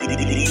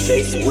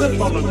DJ Swift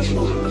on the track.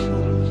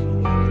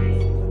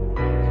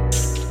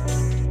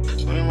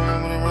 Run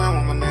around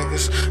with my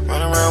niggas.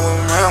 Run around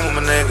with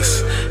my niggas.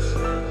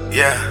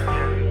 Yeah.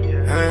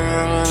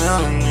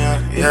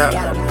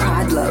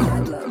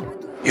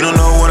 You don't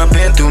know what I've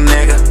been through,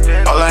 nigga.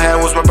 All I had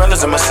was my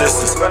brothers and my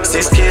sisters.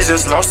 6 kids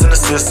just lost in the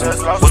system.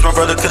 Wish my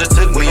brother could've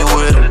took me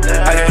with him.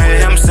 I can hear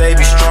him say,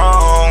 be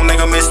strong.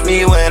 Nigga miss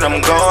me when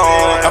I'm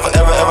gone. I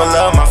forever, ever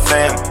love my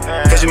fam.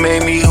 Cause you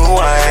made me who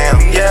I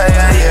am. Yeah,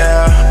 yeah,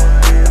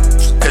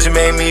 yeah. Cause you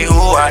made me who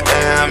I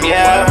am.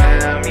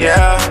 Yeah,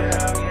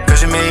 yeah.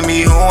 Cause you made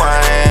me who I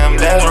am.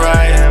 That's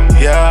right.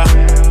 Yeah.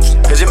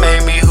 Cause you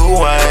made me who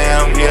I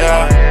am.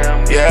 Yeah,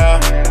 yeah.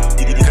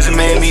 Cause you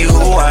made me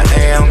who I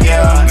am,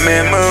 yeah.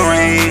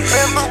 Memories,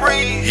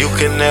 you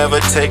can never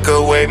take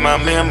away my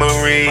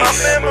memories.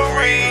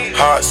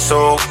 Heart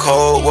so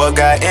cold, what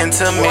got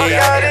into me?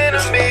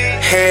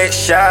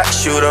 Headshot,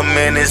 shoot him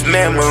in his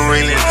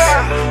memories.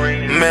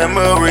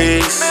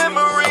 Memories,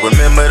 I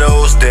remember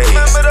those days.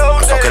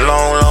 I'm talking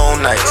long,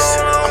 long nights.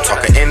 I'm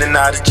talking in and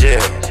out of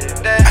jail.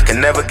 I can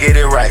never get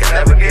it right. If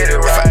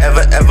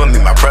I ever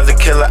meet my brother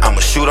killer, I'ma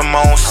shoot him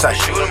on sight.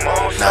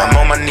 Now I'm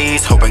on my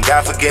knees, hoping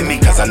God forgive me,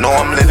 cause I know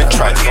I'm living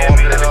trite.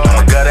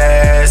 I'm a gutter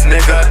ass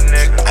nigga,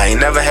 I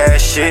ain't never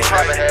had shit.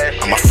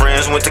 All my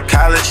friends went to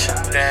college,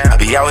 I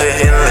be out here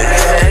hitting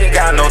licks. Ain't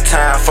got no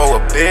time for a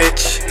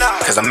bitch,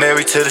 cause I'm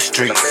married to the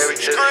streets.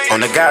 On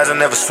the guys I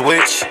never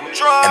switch,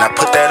 and I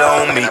put that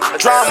on me.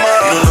 Drama,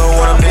 you don't know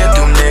what I've been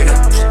through, nigga.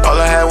 All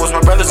I had was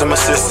my brothers and my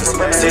sisters.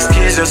 6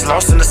 kids just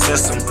lost in the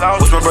system.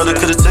 Wish my brother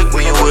could've took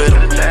me with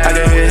him. I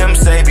can hear him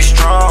say, be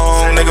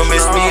strong. Nigga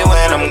miss me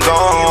when I'm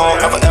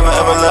gone. I forever,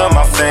 ever love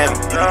my fam.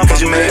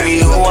 Cause you made me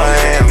who I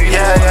am.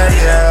 Yeah, yeah,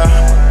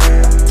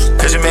 yeah.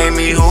 Cause you made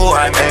me who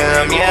I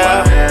am.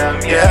 Yeah,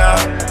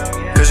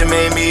 yeah. Cause you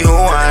made me who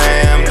I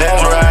am.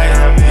 That's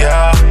right.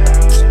 Yeah.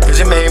 Cause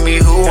you made me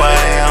who I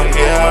am.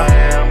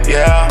 Yeah,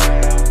 yeah.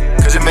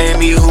 Cause you made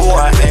me who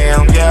I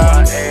am. Yeah.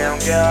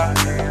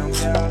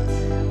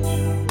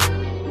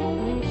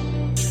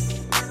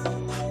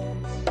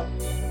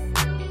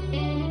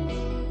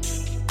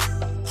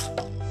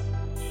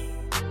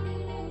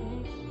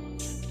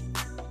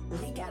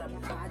 We got a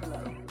problem.